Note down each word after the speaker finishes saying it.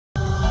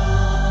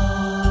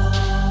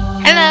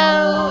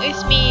Hello,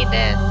 it's me,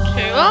 the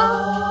Turo,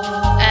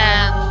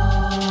 and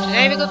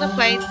today we're gonna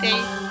play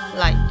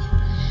Daylight.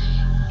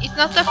 It's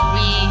not a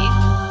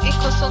free, it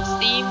costs on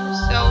Steam,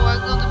 so I'm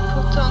gonna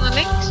put on a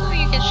link so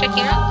you can check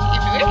it out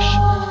if you wish.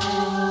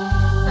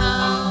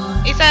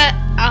 It's a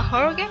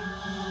horror game,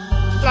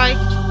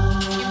 like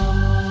you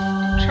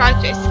try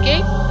to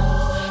escape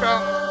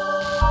from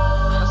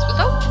a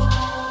hospital,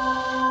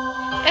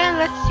 and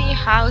let's see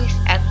how it's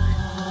ends.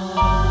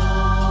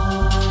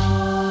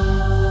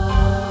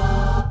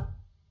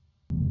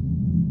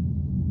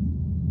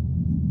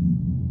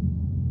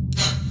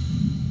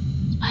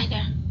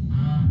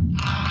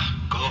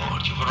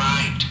 Good, you've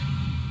arrived.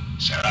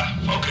 Sarah,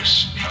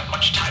 focus. We haven't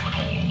much time at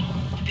all.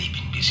 They've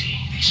been busy.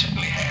 They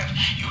certainly have.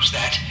 Use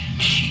that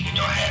machine in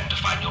your hand to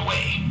find your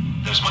way.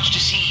 There's much to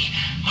see,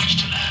 much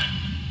to learn.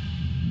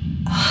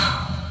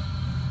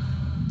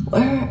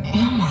 Where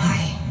am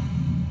I?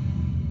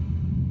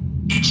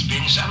 It's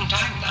been some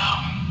time now.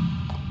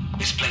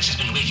 This place has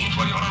been waiting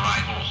for your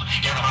arrival.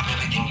 Gather up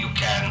everything you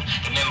can.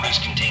 The memories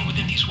contained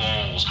within these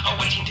walls are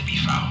waiting to be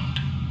found.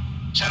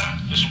 Sarah,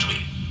 listen to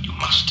me. You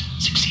must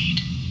succeed.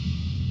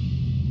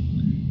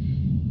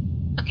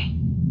 Okay.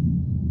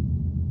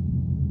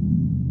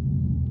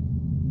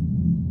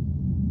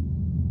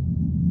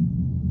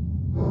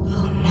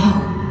 Oh no.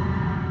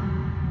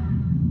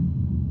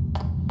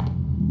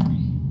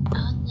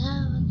 Oh no,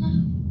 no.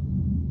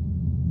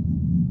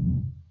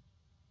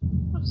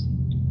 Oops.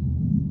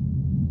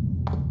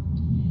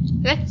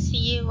 Let's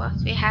see what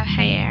we have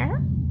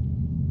here.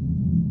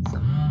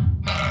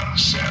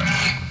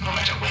 Sarah, no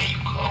matter where you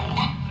go,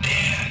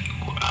 there you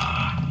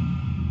are.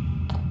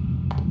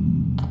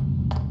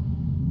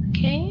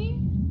 Okay.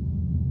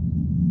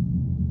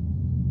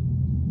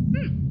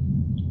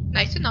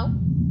 Nice to know.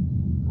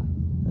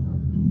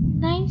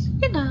 Nice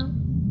to know.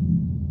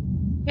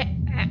 Yeah,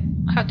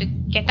 how to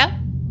get out?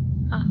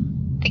 Oh,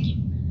 thank you.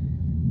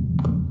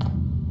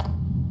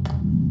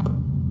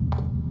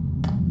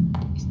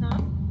 It's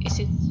not. Is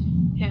it?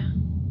 Yeah.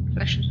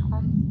 Flash is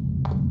on.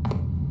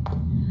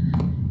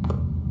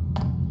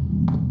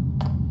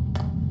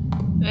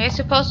 We're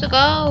supposed to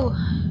go.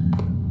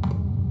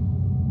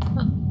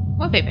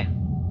 Oh, baby.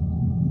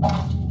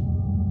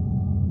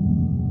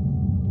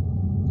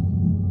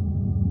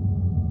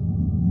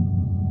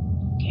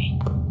 Okay.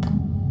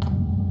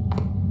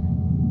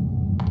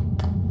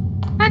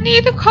 I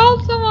need to call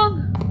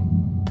someone.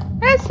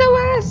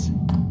 SOS.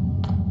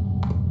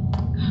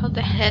 How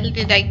the hell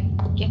did I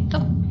get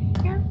up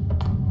here?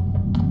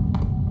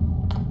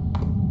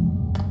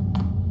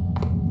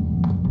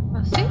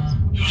 What's it?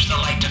 Use the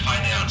light to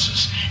find the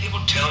answers. It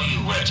will tell you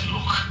where to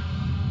look.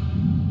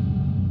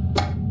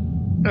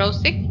 Glow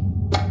stick?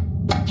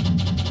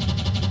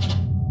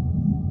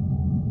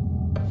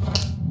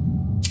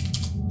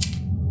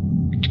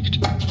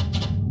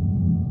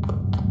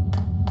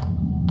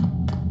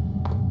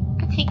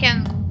 I think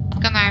I'm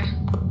gonna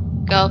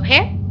go up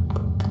here.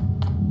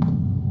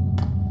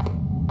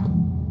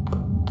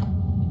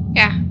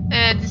 Yeah,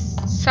 this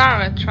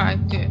Sarah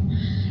tried to.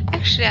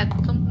 Actually, I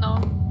don't know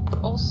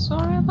also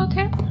about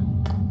her.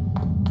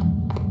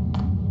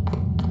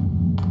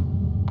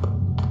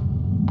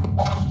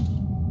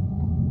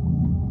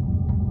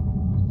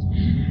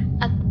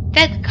 A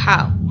dead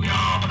cow. We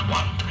are but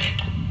one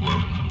thread,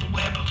 woven from the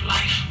web of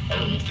life.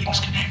 All things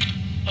connect.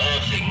 All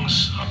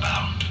things are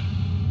bound.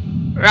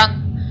 Run.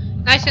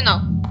 Nice to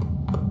know.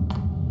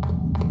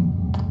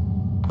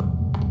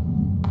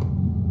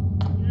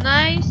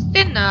 Nice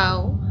to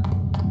know.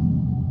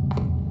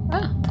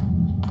 Oh.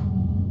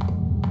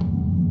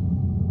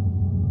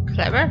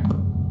 Clever.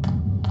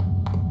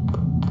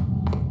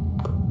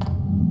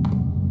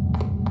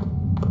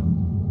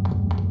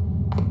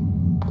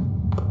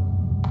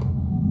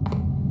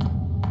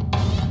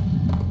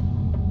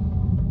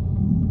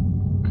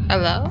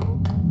 Hello?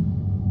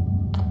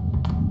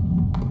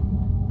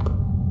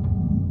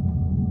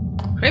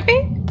 Creepy?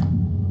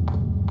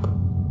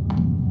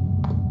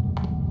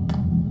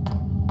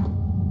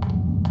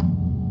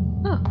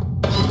 Oh.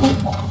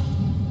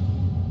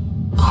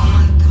 Oh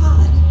my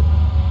god.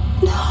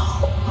 No.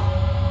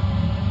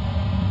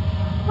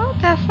 What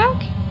the fuck?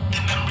 The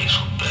memories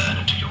will burn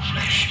into your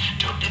flesh.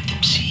 Don't let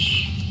them see.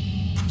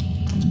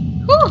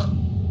 Whew.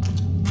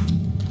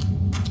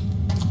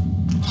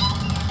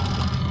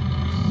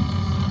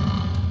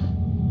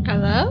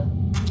 Hello?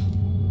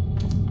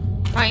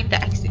 Find the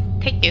exit.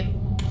 Thank you.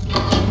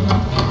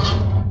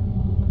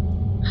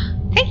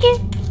 Thank you.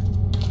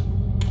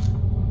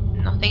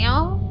 Nothing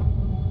else?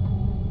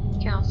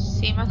 Cannot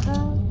see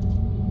myself.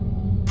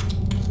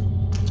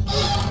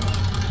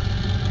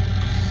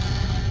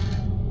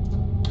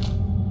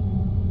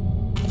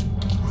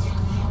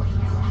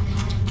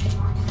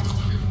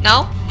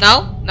 No,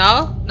 no,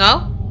 no,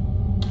 no.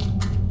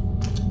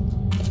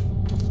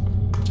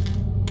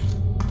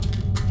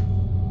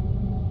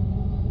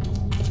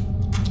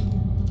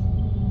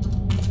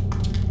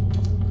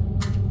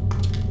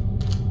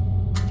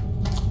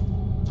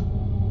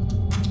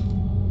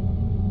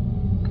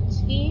 Let's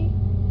see.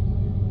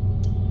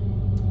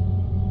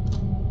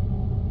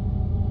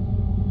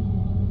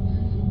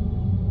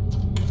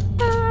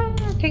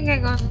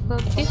 think I'm gonna go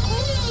this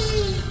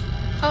way.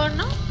 Or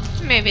no?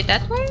 Maybe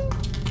that way?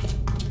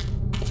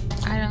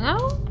 I don't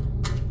know.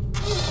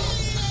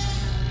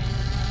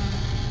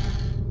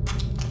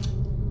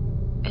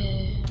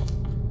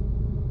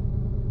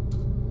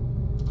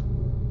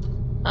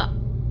 Oh,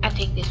 I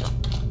take this one.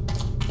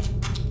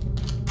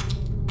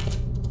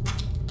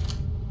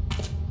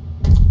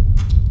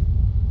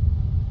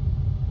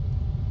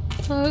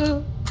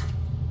 Oh.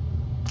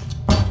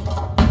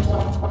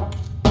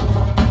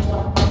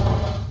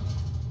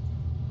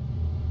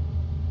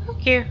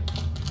 Thank you.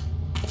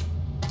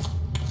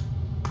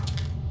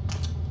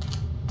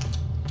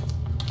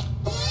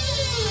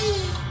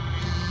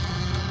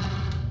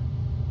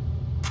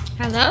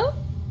 Hello?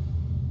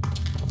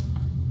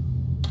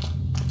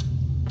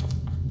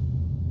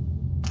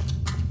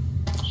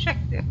 Check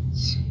that.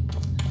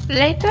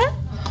 Later?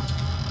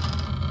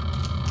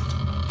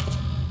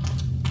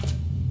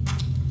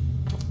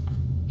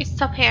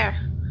 It's up here.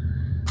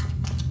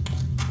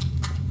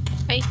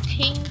 I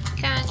think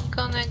I'm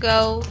gonna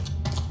go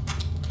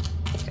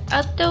the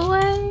other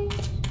way.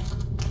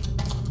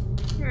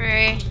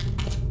 Maybe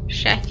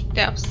check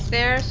the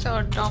upstairs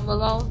or down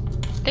below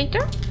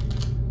later.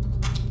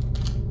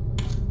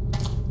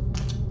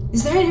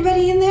 Is there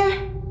anybody in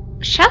there?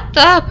 Shut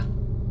up!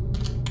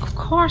 Of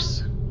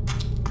course.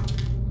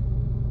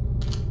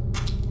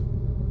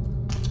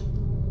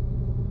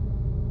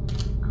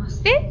 What's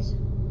this?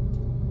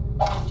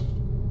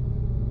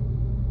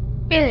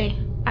 Really?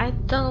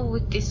 I'm done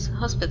with this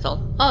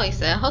hospital. Oh,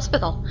 it's a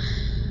hospital.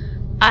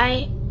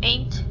 I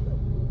ain't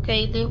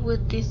dealing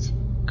with this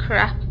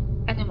crap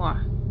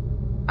anymore.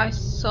 I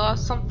saw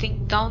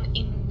something down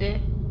in the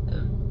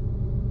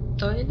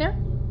toilet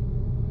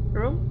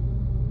room.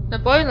 The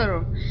boiler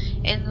room,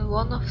 and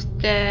one of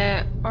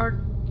the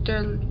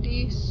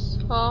orderlies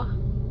saw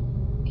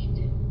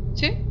it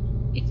too.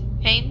 It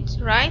ain't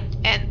right,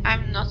 and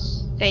I'm not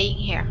staying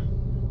here.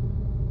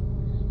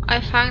 I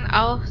found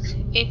out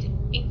it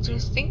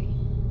interesting.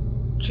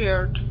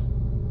 Cured.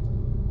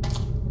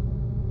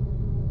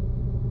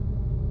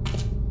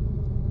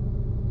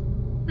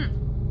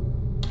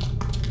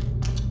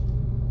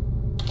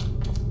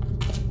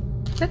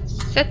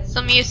 Let's set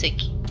some music.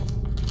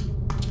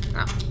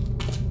 Now.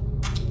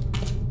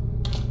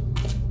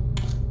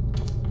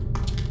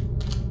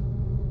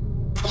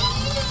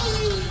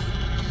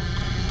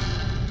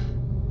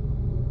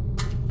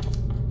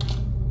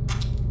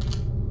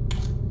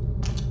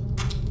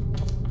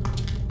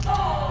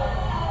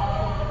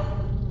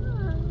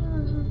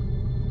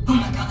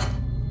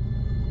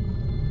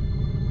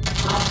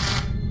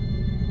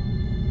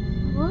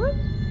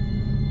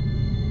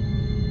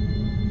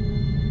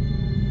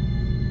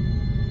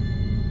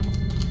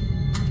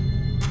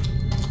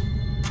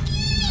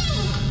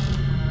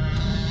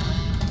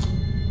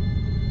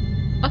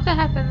 What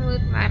happened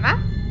with my map?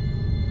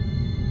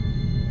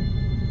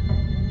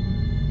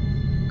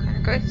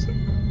 Kinda crazy.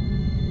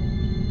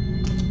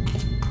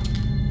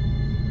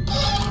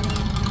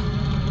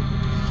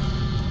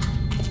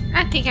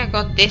 I think I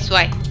got this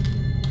way.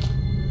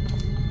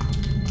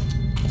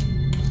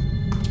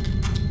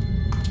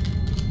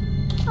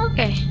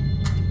 Okay.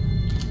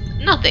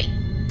 Nothing.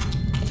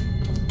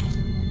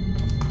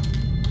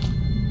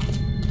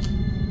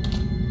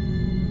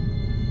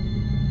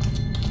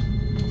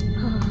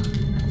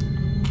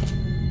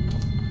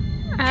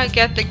 I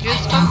get the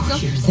goosebumps. Oh,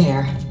 you're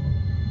there.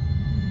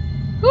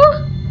 Who?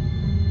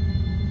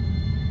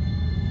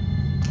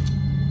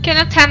 Can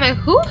you tell me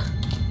who?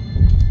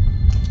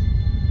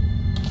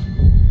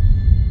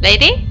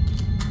 Lady?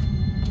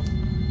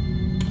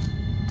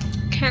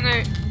 Can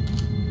I...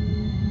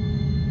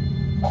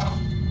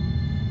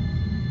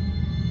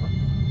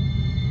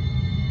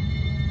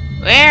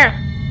 Where?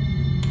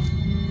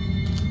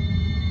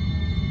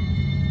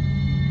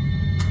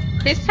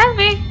 Please tell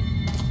me.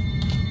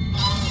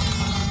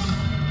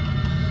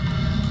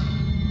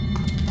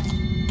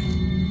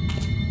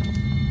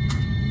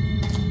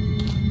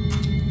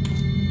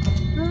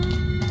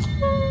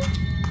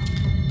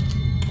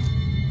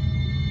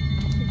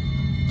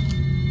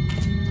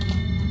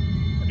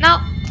 No,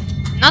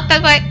 not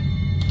that way.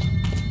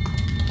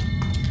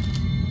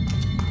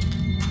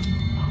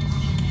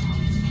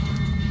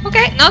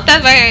 Okay, not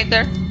that way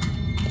either.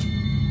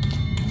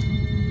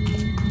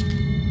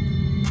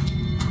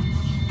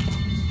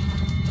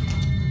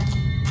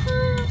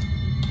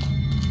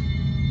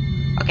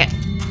 Okay,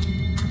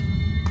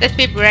 let's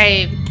be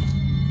brave.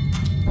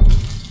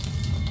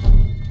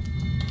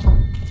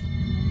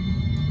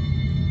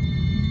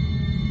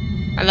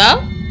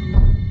 Hello?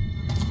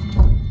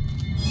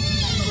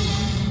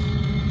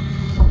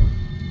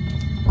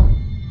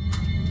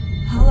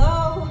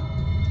 Hello?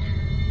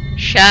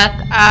 Shut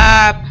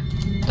up.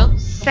 Don't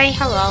say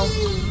hello.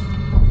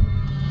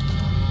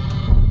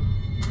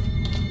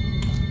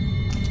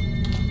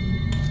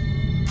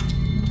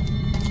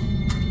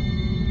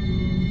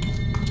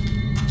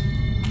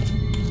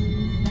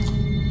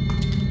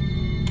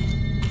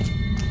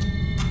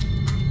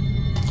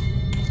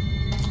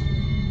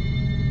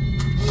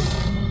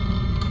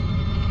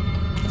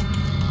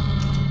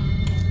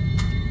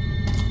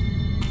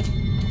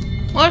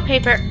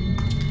 paper.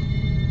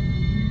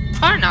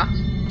 Or not.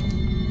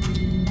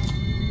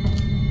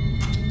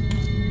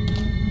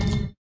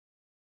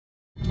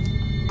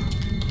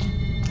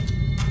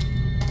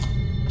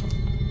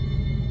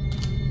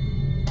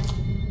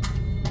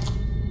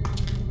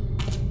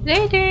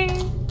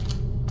 Lady.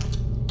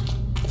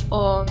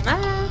 Or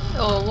man.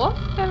 Or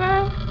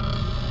whatever.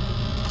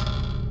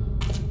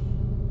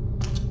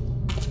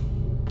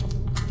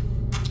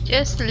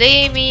 Just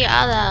leave me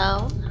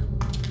alone.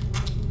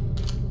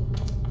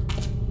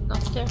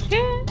 Not there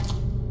here.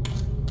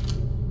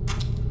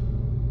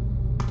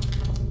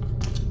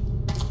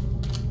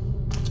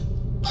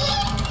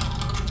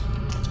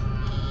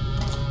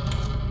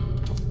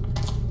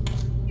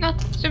 Not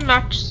too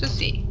much to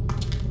see.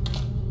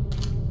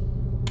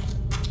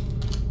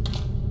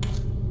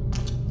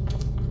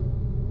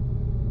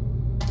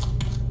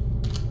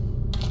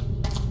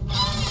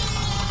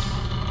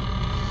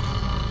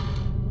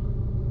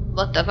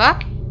 What the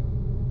fuck?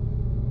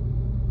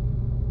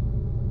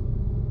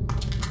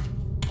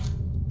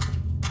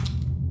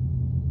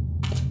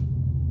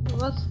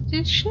 What's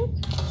this shit?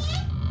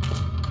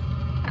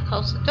 I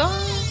close the door.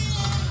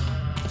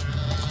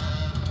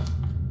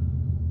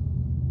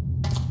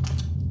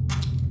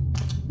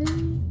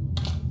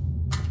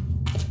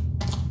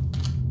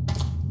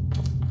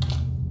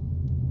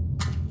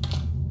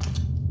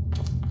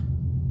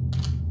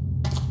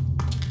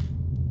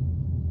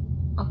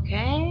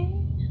 Okay.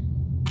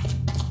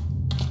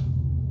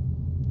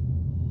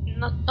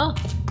 Not oh.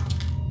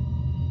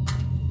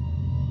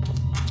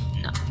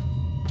 No.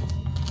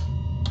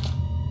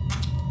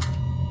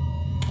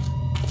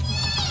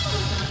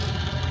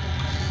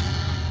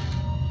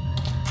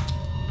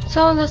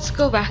 So let's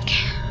go back.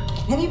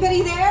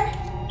 Anybody there?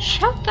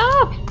 Shut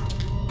up!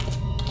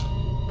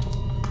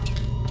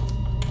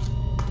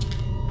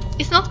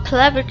 It's not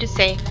clever to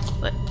say,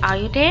 but are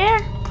you there?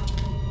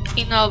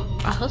 In a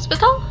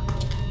hospital?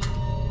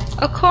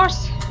 Of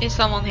course, is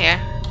someone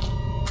here.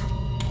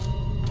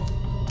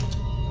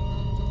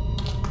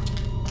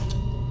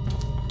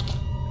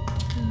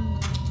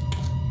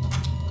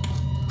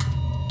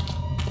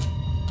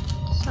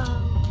 So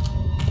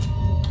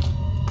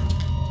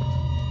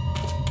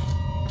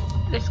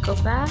let's go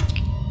back.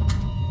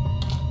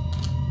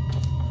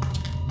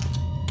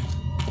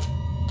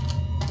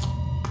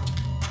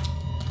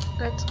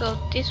 Let's go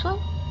this one.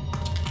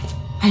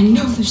 I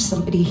know there's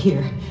somebody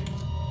here.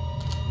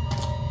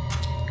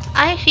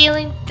 I'm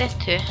feeling that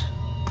too.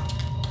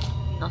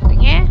 Nothing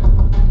here.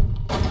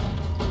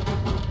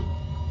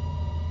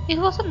 It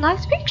was a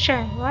nice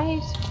picture. Why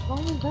is it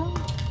falling down?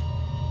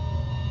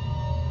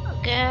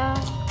 Again.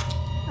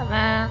 A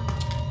man.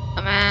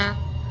 A man.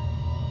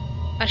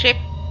 A ship.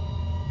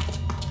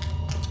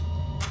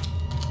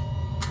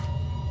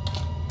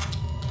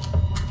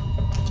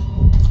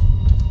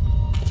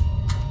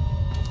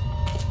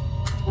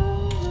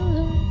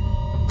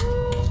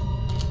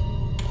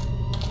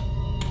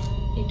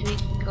 Did we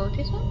go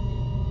this one?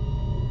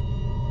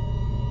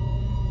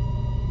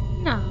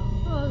 No.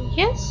 Oh,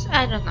 yes?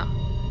 I don't know.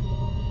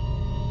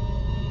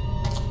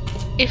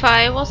 If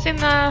I was in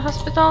a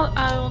hospital,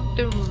 I want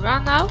to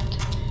run out.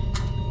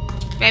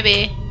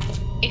 Maybe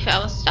if I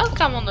was stuck,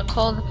 I want to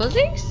call the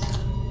police.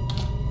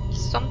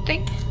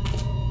 Something.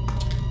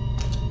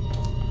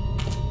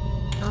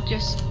 Not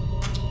just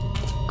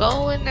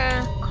go in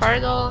the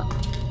corridor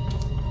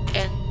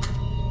and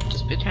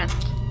just pretend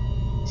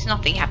it's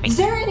nothing happening. Is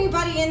there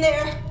anybody in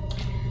there?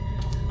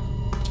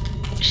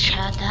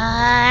 Shut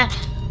up.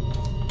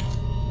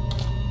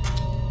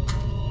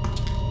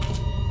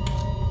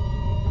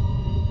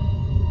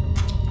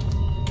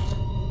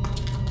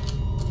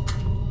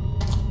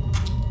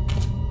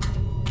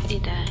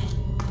 Did I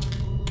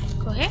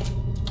go here?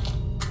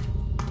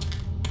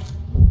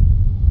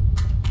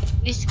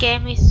 This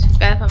game is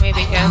bad for me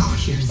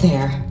Oh, you're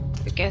there.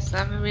 because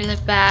I'm really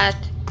bad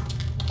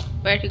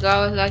where to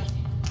go. Like,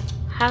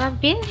 have I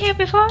been here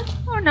before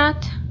or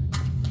not?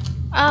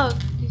 Oh,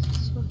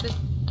 this was the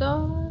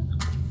door.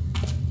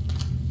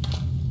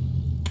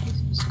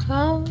 This was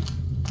closed.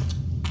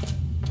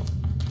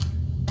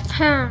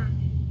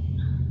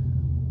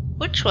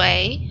 Which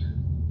way?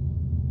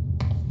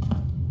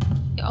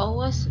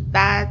 Always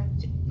bad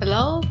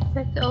below,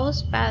 but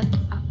always bad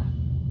up.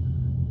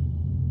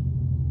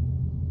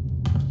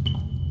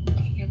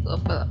 Can you go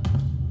below?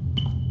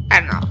 I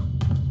don't know.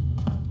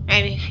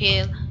 Maybe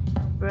feel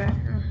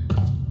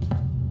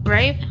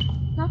brave?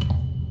 No?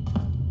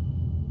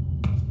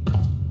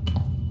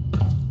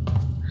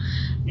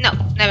 No,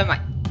 never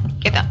mind.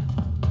 Get up.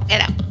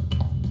 Get up.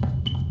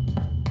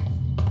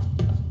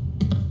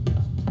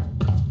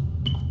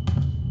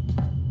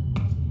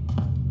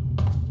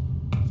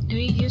 Do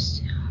we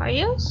use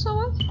heels or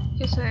what?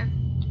 Just a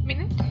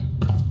minute?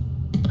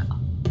 No.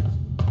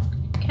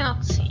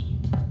 Cannot see.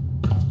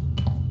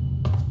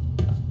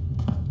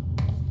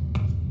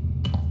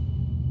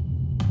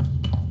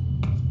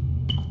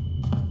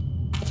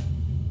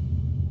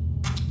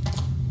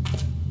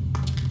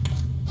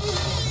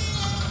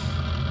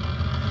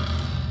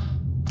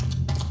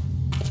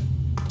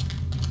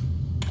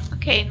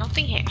 Okay,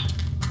 nothing here.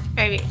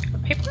 Maybe a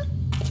paper?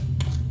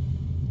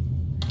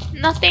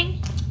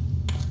 Nothing?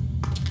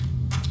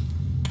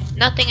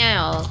 Nothing at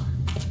all.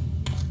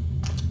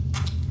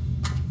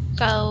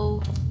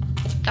 So,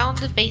 down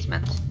the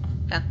basement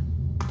then.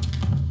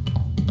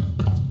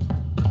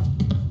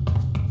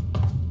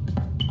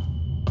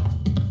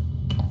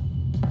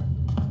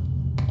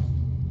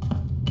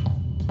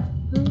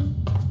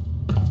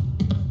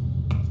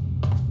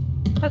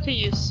 How to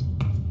use?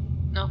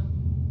 No.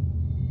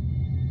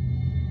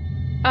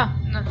 Ah,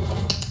 no.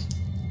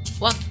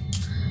 One.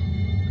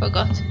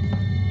 Forgot.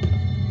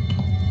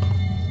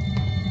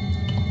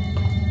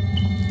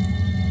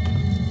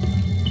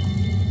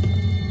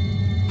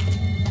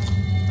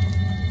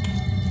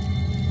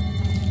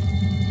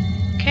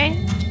 Okay.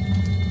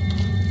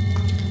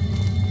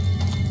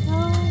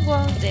 Oh,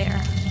 well,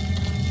 there.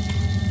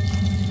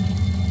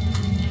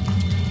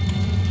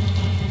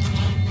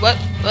 What?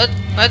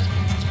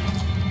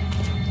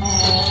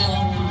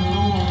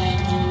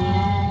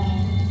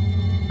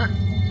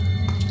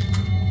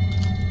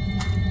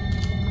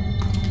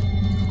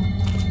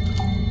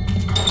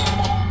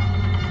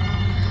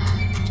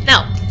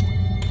 No.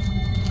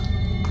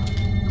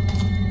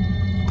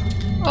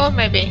 Or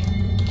maybe.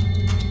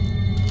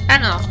 I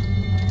don't know.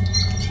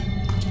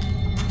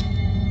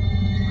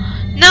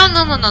 No.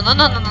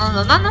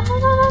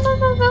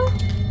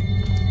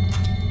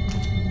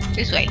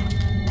 This way.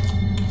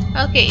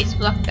 Okay, it's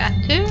blocked that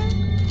too.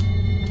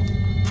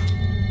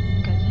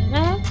 Got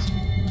that.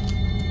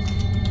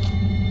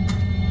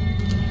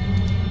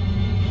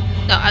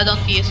 No, I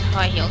don't use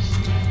high heels.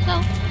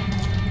 So,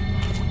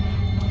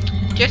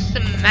 just a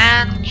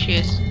man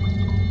shoes.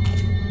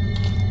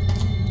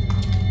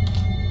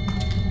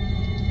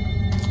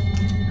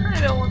 I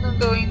don't want to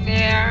go in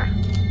there.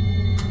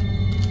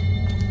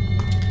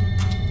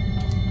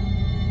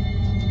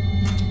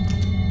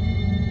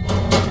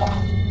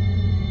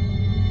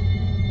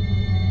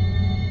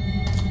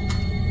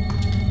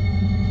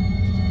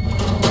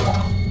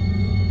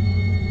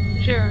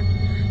 Sure,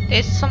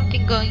 there's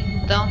something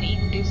going down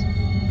in this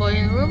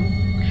boiler room.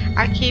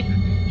 I keep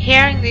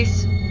hearing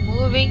this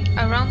moving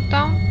around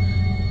down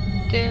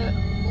the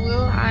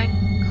wheel I'm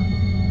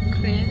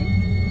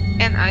cleaning,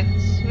 and I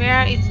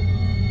swear it's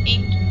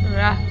ain't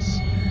rats.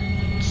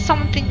 It's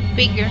something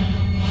bigger.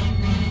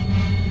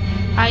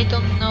 I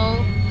don't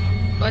know,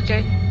 but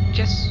I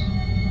just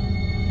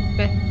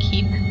better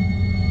keep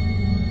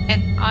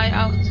an eye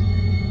out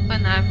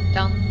when I'm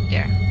down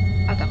there.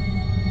 Adam.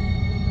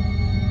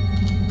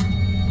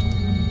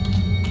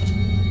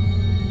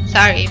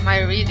 Sorry,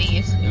 my reading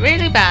is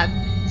really bad,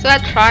 so I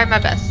try my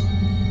best.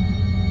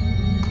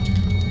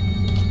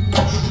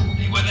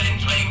 They were in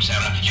flames,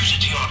 Sarah. Use it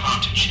to your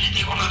advantage.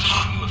 They will not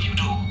harm you if you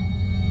do.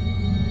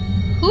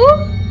 Who?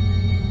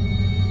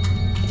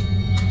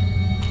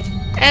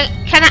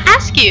 Can I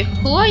ask you,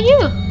 who are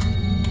you?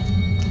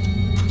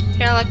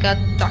 You're like a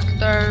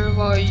doctor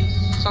voice,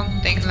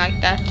 something like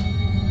that.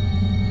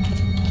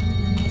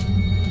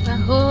 Well,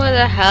 who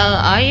the hell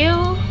are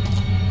you?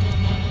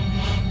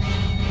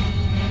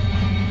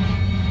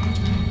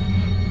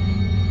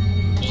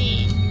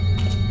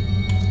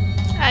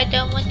 I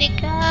don't want to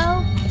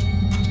go.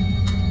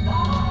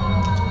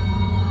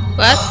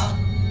 What?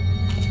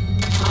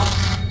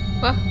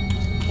 What?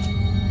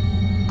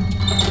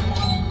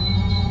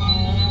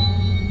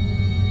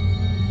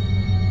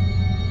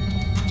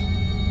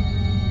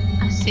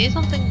 I see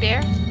something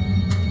there.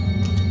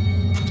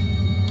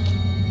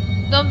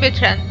 Don't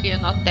pretend you're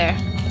not there.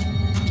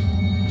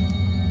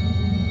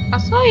 I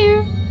saw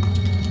you.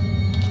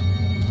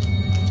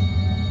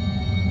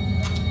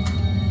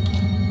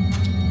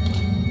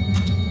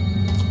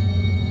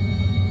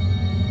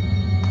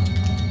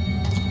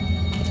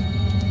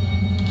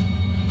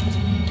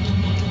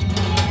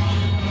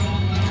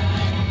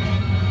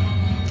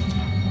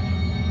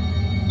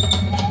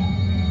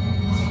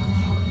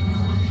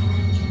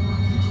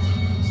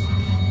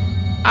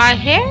 I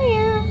hear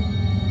you.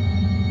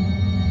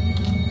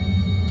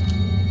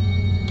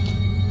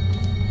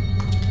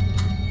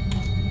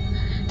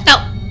 No,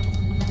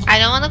 I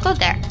don't want to go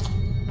there.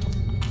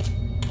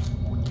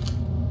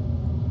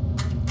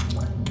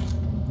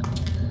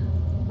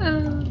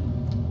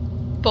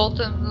 Both of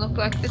them look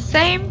like the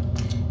same,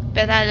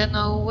 but I don't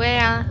know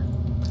where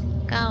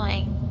I'm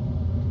going.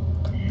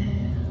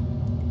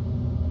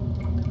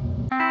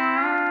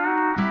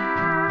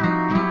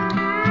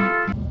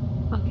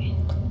 Okay,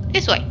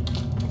 this way.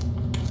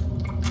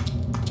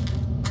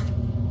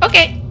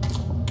 Okay,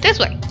 this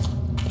way.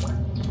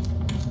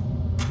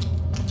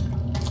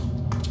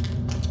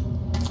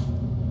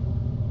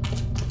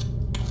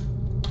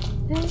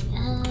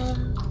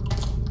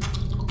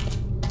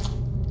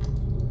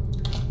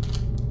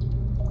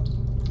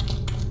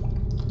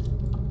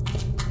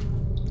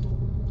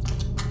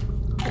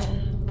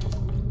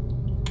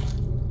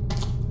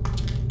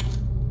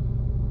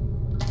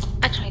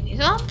 I try this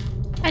on,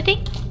 I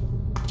think.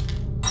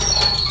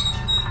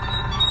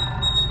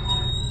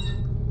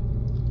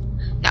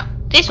 No,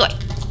 this way.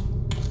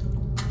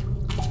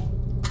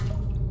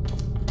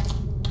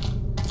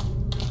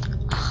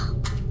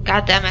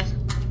 God damn it.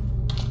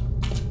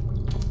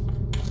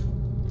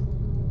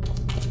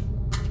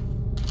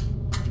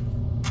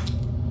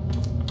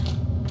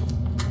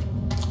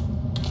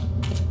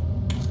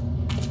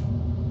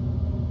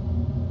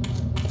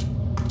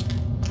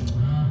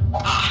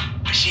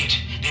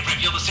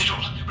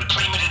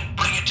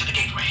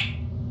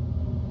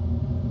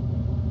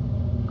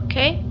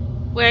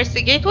 Where's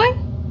the gateway?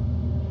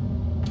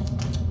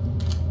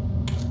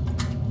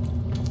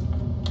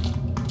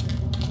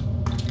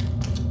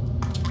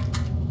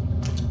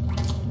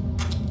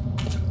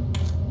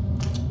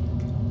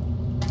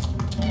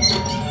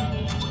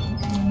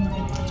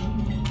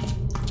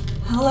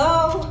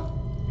 Hello?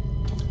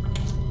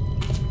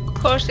 Of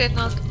course they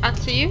not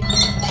answer you.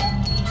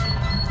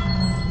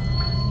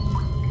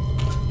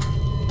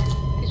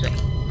 This way.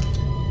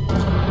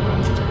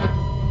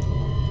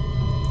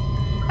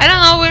 I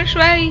don't know which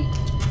way.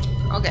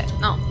 Okay,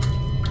 no.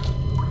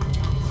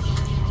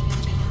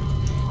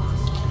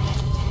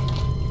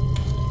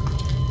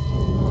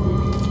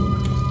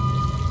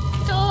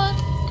 Don't.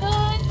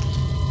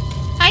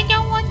 I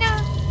don't wanna.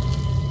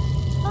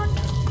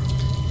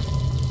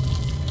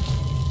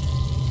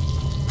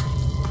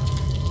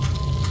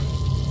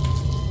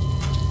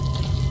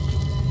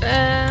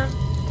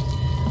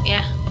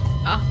 Yeah,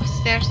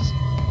 upstairs.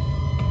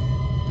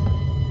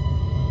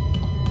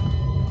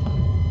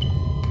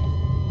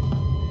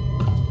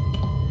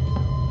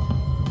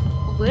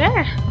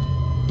 Where?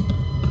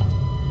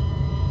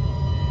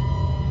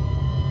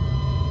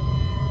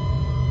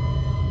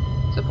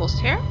 Supposed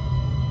here?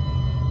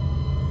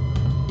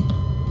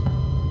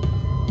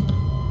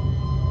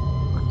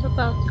 What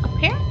about up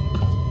here?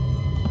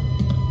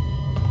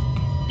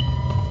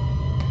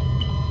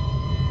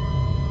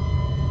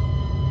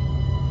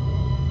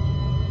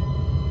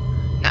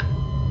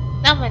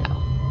 No.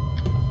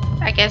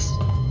 I guess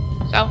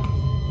so.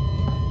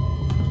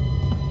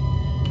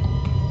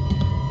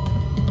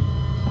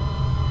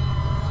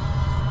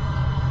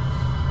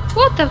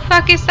 What the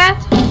fuck is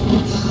that?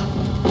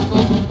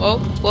 Whoa.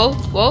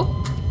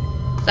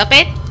 Stop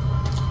it.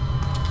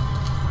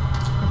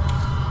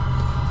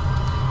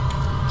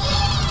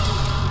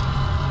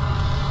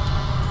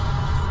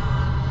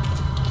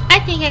 I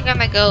think I'm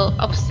gonna go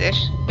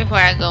upstairs before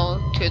I go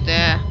to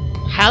the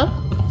hell.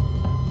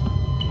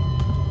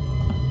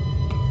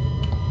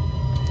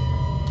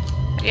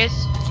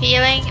 Just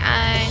feeling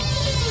I'm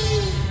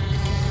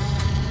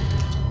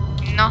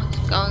not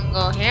gonna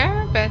go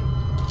here, but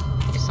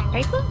is some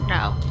paper?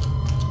 No.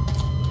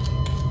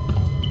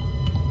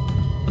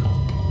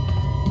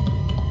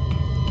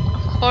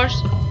 Of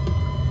course,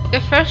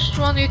 the first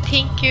one you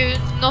think you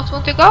not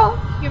want to go,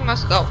 you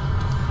must go.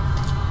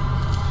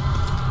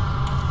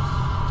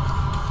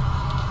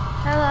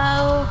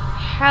 Hello,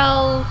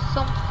 hell,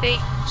 something.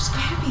 There's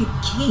gotta be a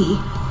key.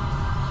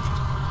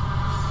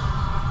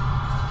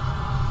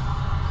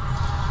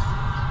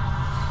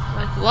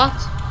 What?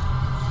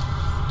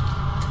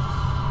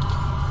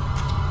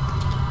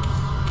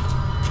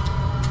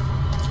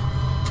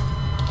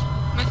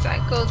 Must I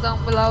go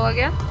down below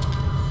again?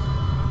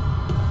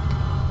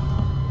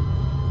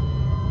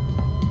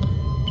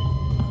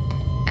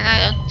 And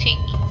I don't think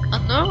a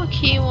normal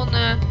key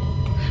wanna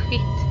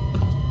fit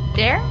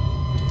there.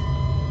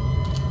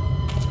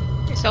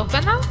 It's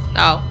open now?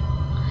 No,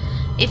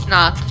 it's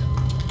not.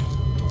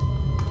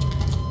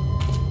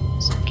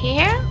 Some key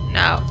here?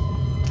 No,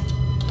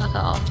 not at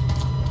all.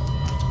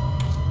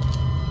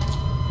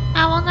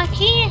 I want a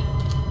key.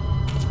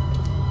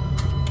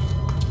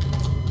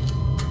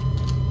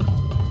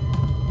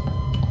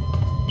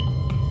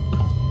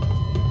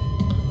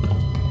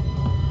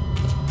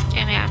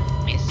 Can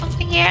I miss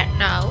something here?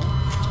 No,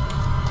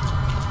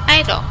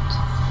 I don't.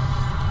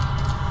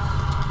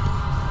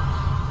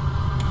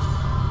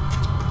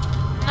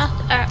 Not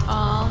at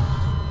all.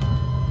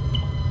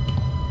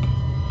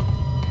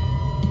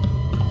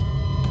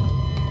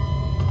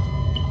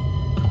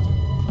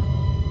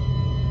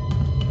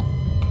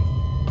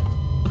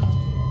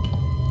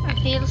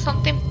 I feel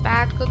something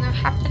bad gonna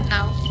happen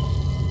now.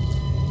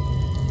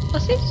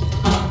 What's this?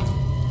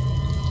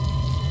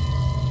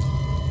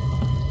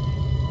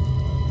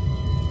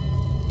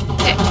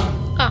 Okay.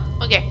 Oh,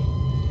 okay.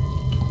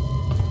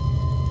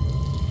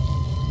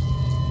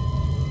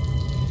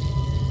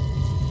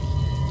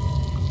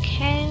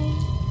 Okay.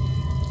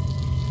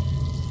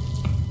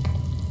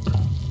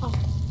 Oh.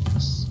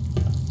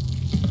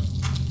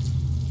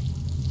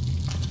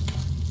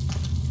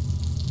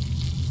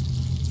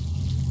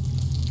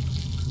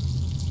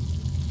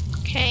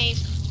 Okay,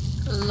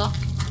 lock.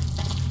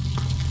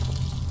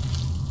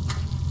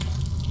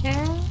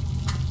 Okay.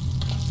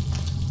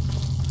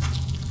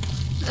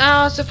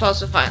 Now I'm supposed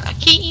to find a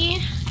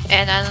key,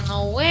 and I don't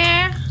know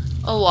where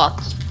or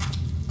what.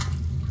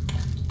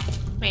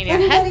 Maybe a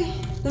head. Anybody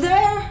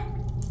there?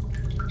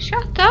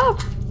 Shut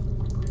up!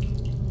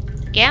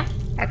 Again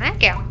and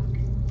again.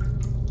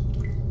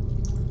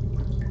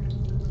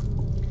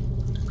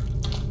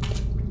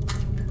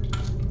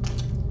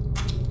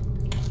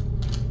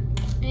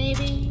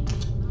 Maybe.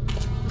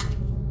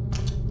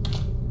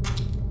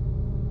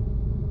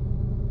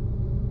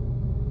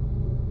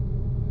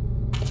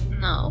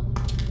 No.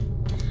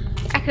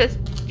 Actually,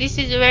 this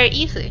is very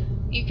easy.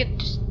 You can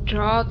just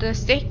draw the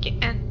stick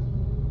and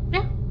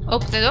yeah,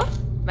 open the door.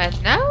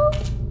 But no.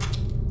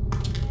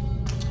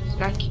 It's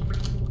like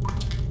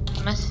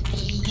you must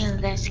feel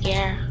the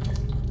scare.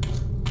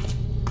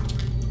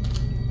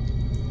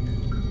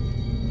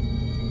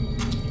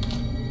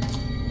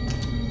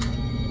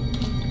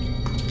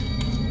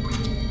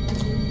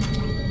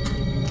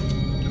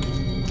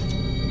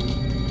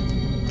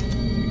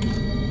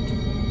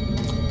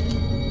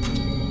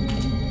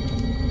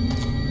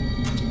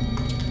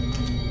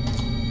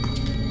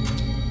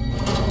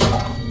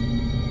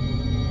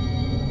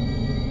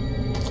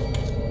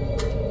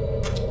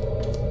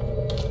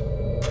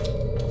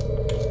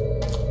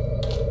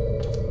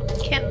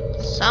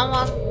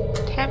 Someone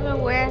tell me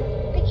where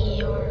the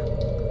key are.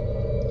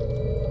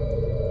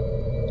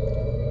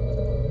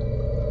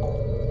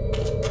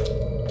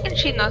 And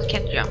she not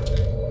can jump.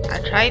 I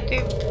tried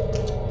to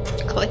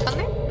click on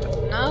it.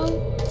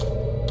 No.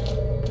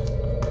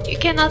 You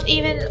cannot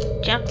even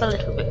jump a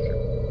little bit.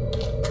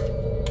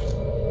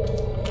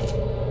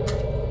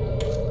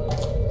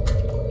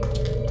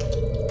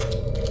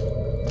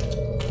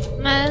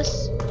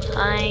 Must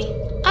find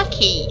a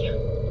key.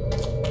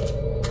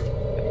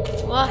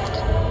 What?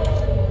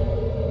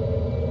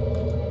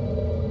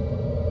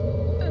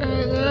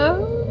 Hello?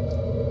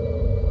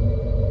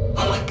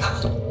 Oh my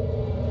god.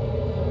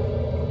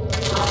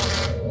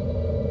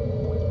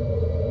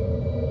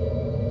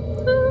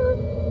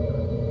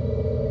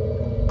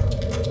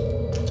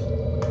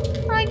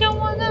 I don't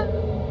wanna.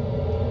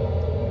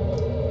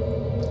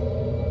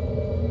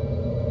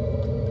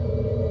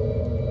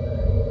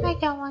 I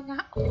don't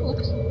wanna.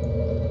 Oops.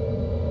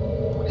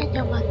 I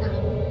don't wanna.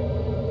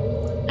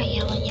 I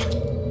don't wanna.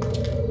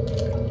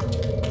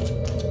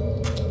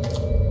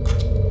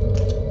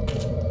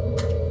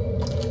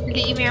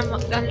 Leave me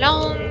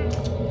alone,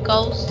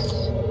 ghost,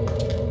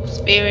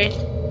 spirit,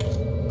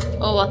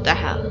 or what the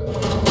hell?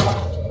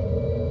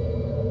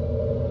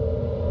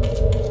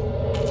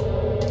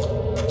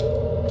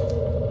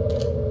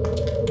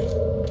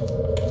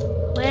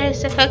 Where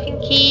is the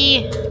fucking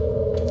key?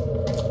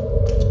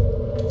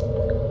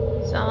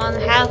 Someone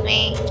help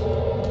me.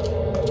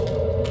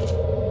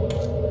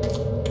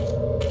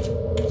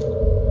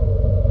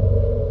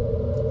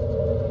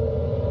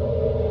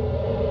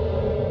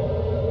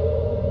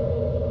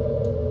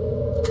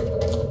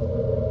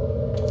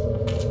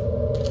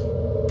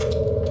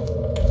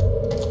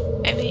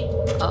 Maybe.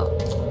 Oh.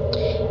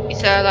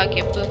 Is there like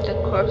you put the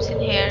corpse in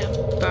here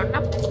and burn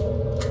up?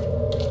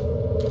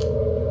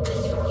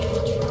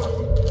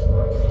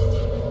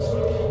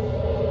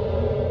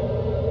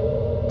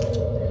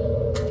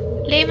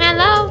 Leave me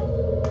alone!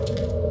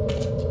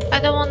 I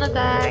don't wanna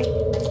die.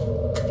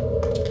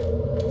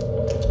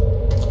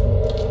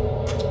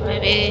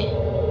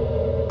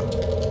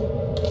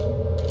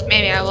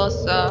 Maybe I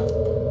was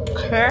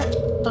her,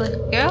 a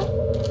little girl,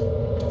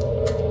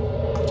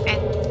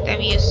 and then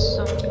we used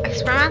some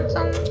experiments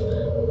on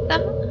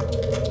them,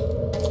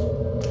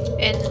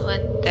 and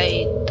when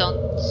they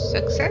don't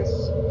success,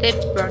 they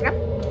burn up.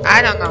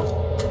 I don't know.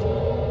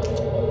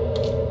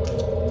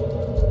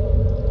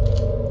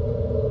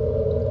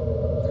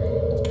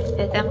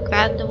 But I'm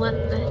glad when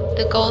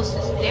the ghost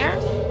is there,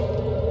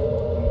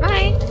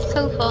 my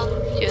cell phone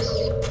just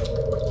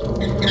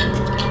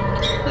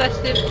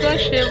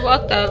flash it.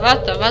 What?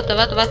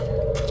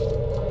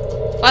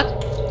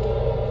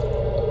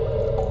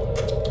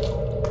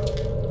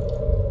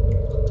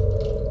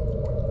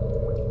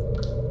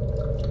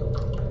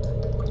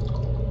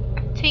 I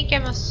think I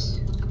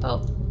must.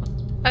 Oh,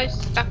 I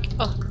stuck.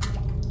 Oh.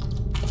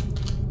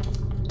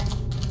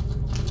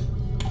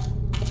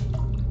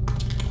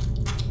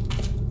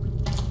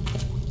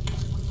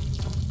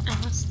 I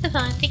must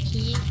find the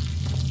key.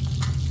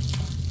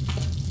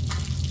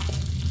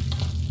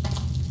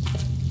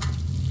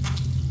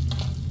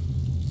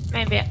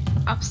 Maybe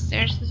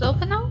upstairs is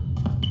open now?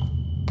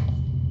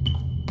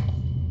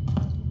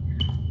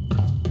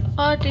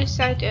 Or this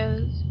side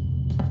is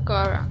go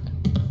around.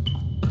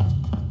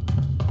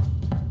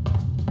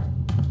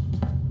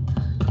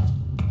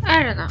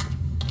 I don't know.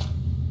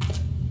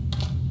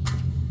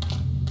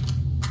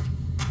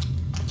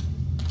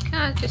 Can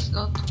I just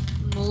not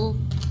move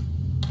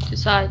to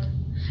side?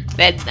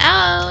 But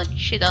now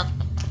she don't.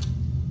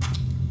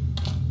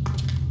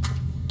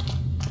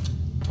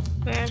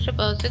 We're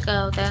supposed to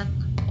go then.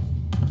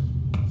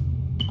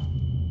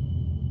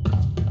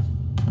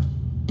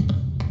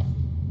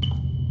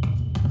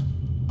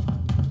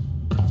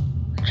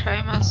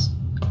 I must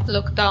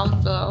look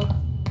down below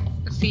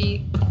and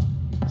see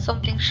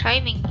something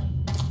shining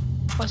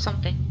or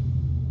something.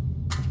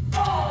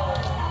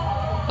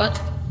 What?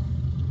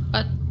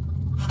 What?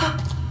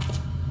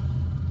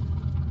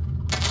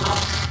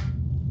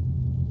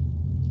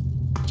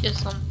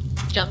 Just some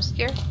jump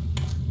scare?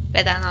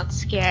 But I'm not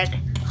scared.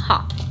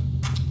 Huh.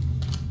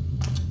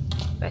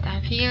 But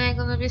I'm feeling I'm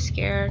gonna be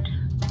scared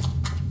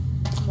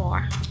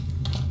more.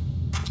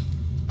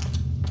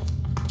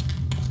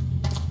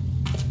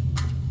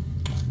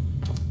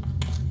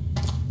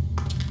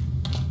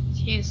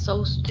 She's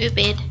so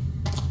stupid.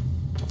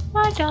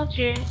 Why don't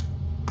you?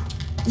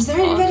 Is there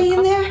anybody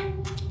in there?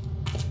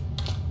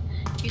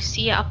 You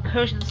see a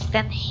person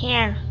stand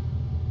here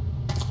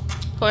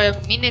for a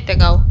minute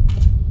ago.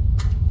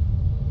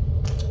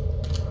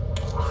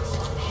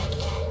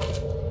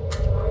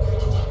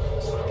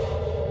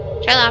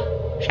 Shut up!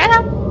 Shut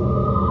up!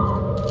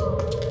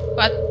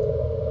 What?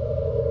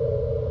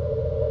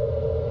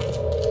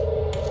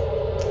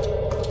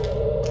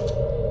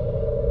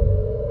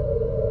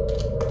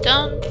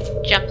 Don't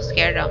jump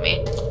scared on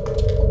me.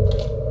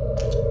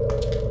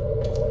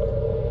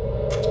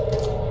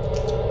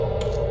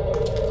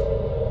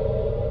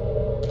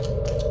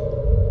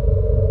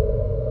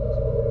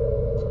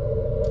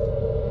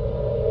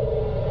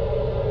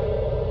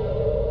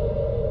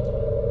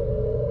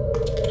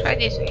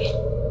 this way.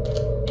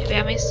 Maybe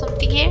I missed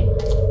something here?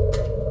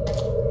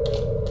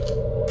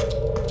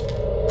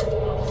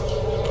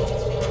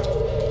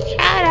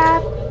 Shut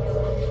up!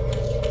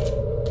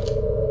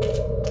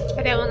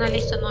 I don't wanna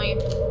listen on you.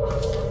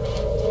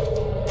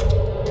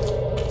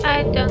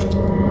 I don't...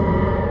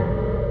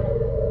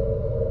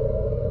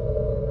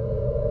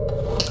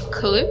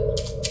 Clue?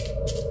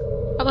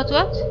 About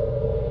what?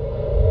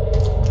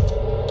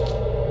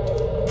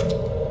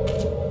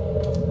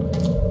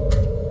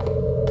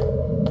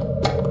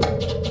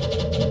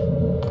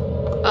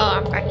 Oh,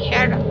 I'm back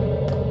here now.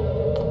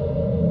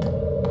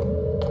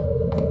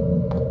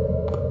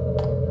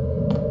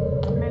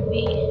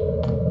 Maybe...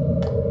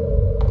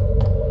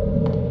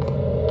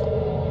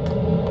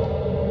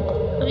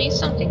 I need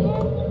something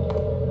here?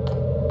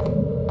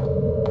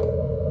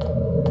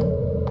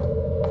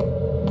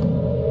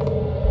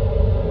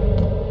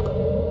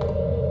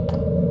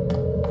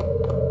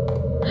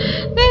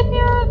 Let me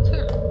out!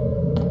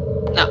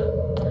 No.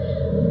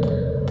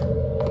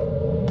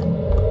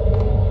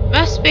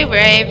 Must be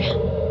brave.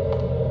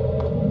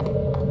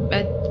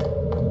 But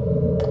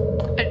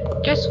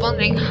I'm just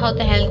wondering how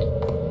the hell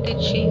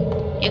did she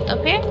get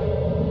up here?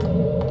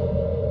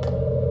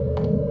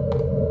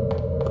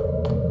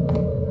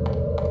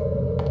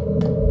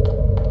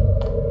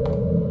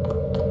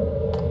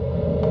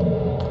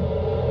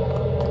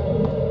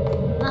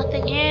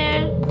 Nothing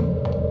here.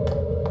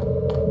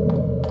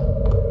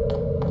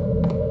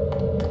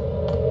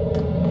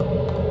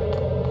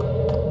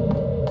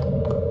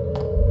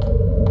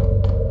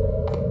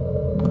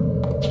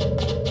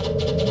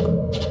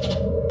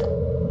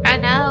 I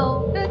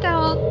know that I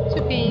want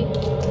to be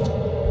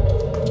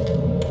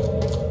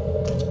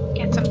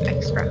get some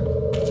extra.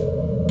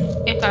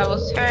 If I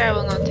was her, I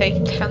would not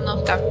take 10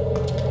 of them.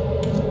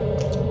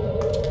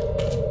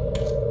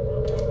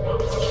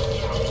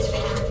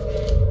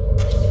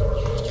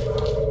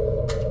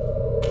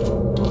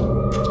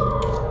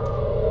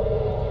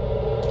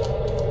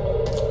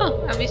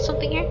 Oh, I missed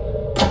something here.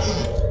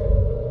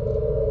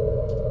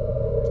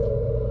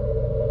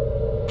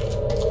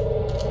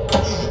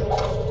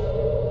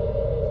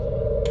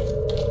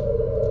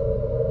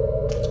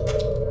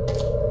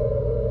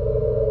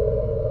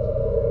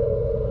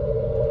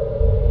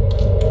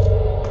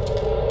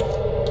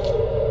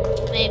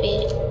 Maybe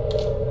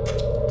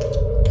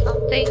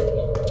something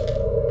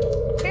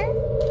here?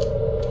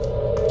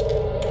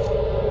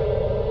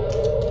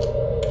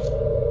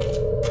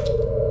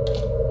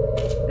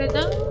 I don't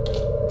know.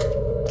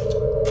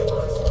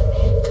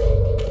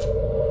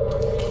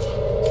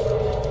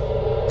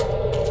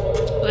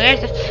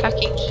 Where's the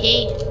fucking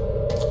key?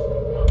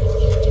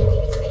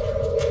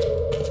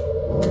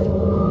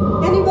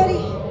 Anybody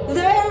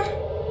there?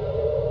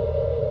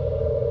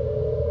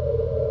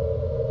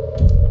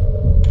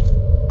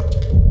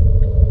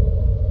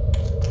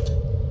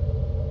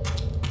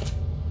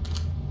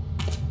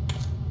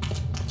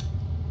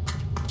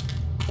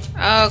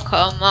 Oh,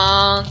 come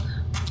on.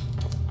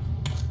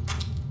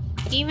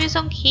 Give me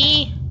some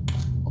key.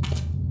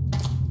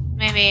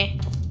 Maybe.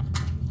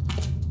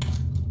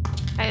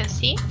 I don't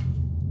see.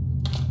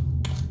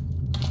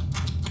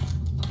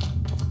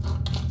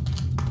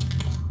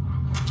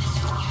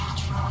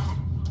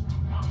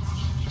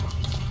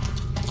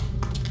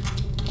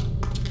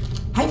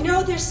 I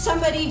know there's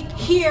somebody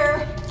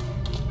here.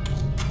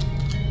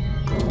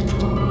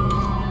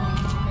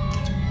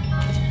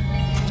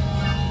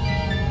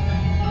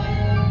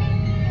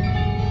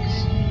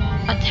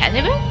 A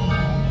teddy bear?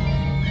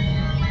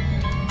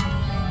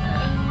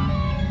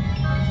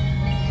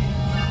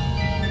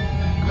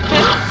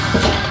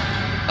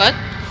 What?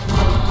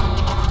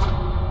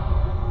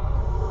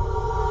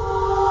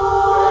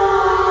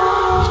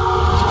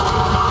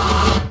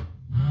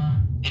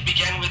 It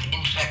began with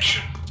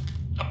infection,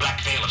 a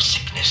black veil of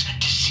sickness,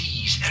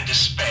 disease, and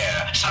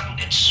despair, sudden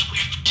and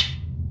swift.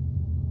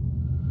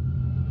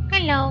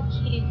 Hello,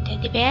 cute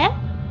teddy bear.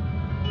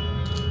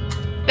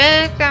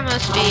 But I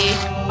must be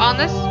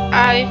honest,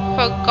 I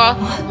forgot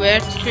where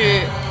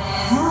to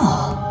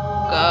Hell,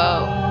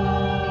 go.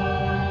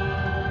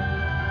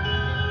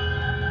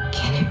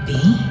 can it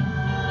be?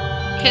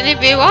 Can it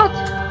be what?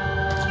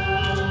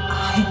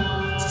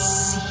 I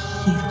see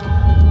you.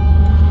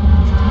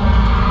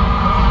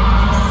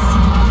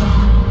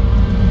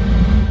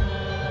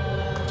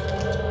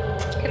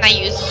 Can I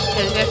use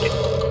teddy bear to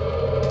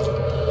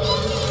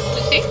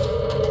see?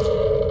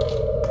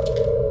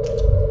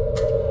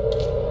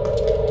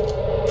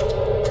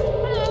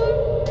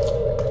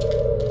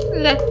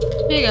 Let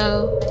me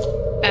go.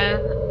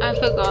 And I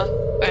forgot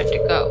where to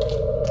go.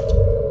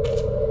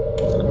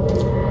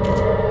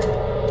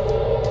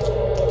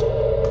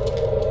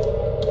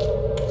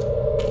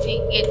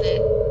 Being in the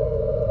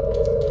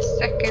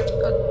second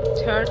or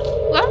third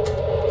floor?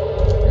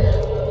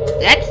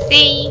 Let's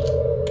see.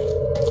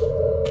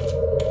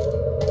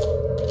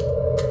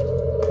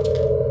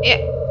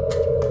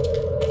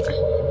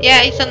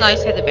 Yeah, it's a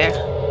nice teddy bear.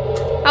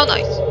 How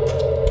nice.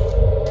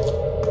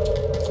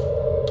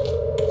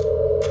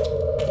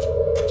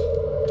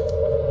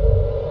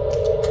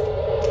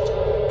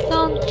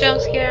 Don't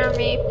jump scare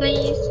me,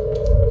 please.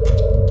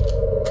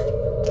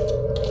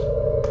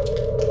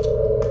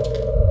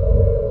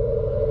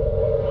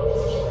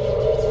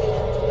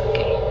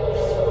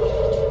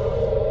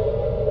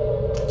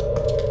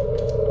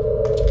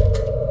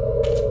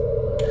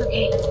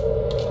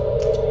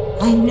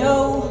 I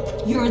know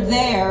you're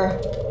there.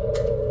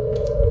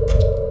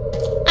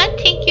 I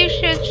think you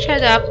should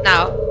shut up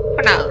now.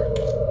 For now.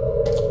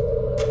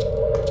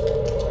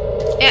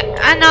 Yeah,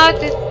 I know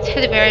this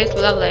teddy bear is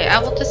lovely.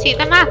 I want to see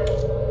the map.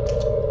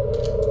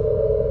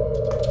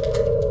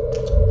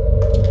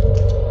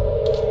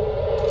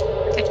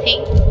 I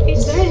think this.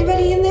 Is there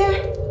anybody in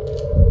there?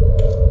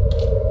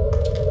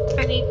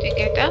 I need to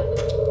get up.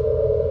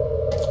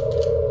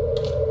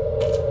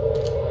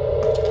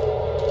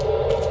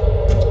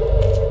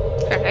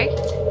 Perfect.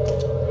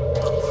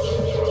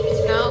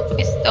 Now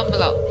it's down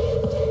below.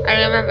 I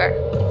remember.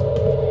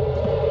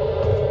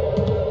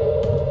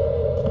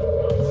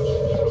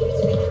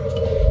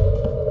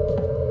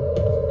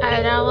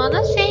 I don't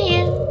wanna see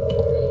you.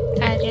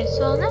 I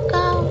just wanna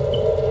go.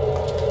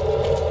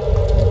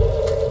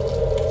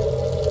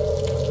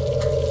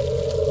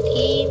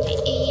 Leave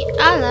me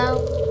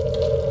alone.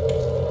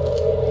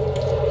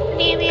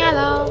 Leave me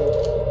alone.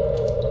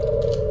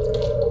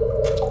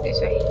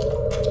 This way.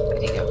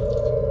 Where'd he go?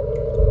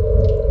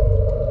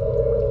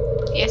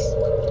 Yes.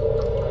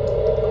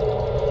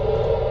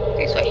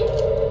 This way.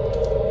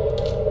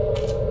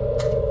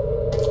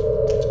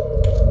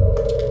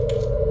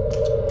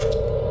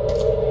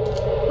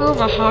 Oh,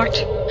 my heart.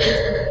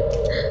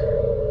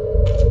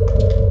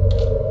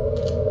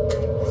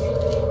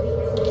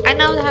 I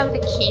now have the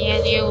key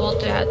and you want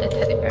to have the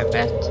teddy bear,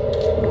 but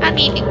I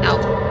need it now.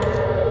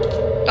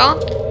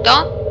 Don't.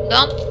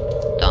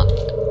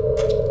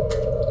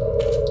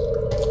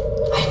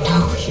 I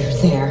know you're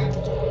there.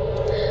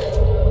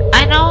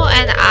 I know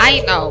and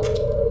I know.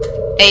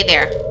 Stay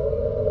there.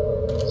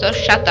 So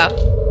shut up.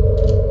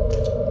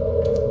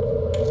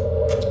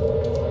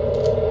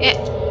 Yeah.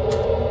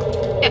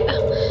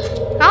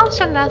 Oh,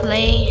 so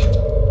lovely.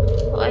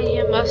 Oh,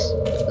 you must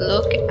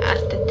look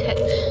at the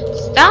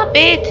Stop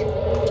it!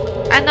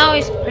 I know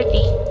it's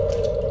pretty.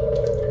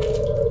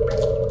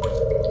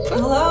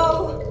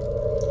 Hello?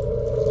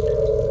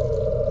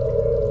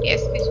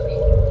 Yes, this way.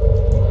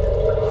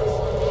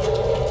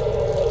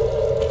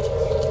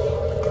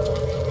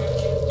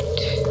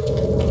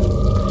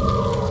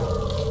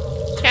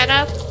 Shut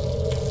up.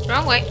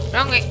 Wrong way,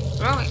 wrong way,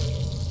 wrong way.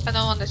 I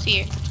don't want to see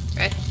you.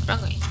 Right,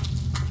 wrong way.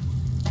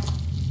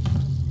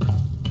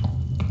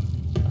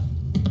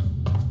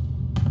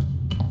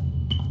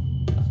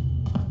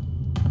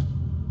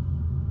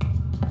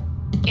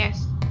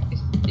 Yes,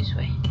 it's this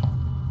way.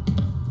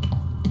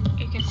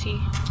 You can see.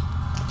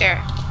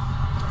 There.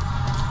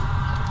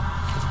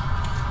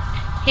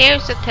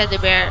 Here's a teddy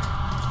bear.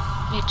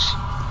 Which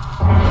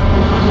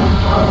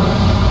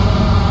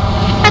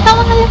I don't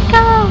want to let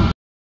go.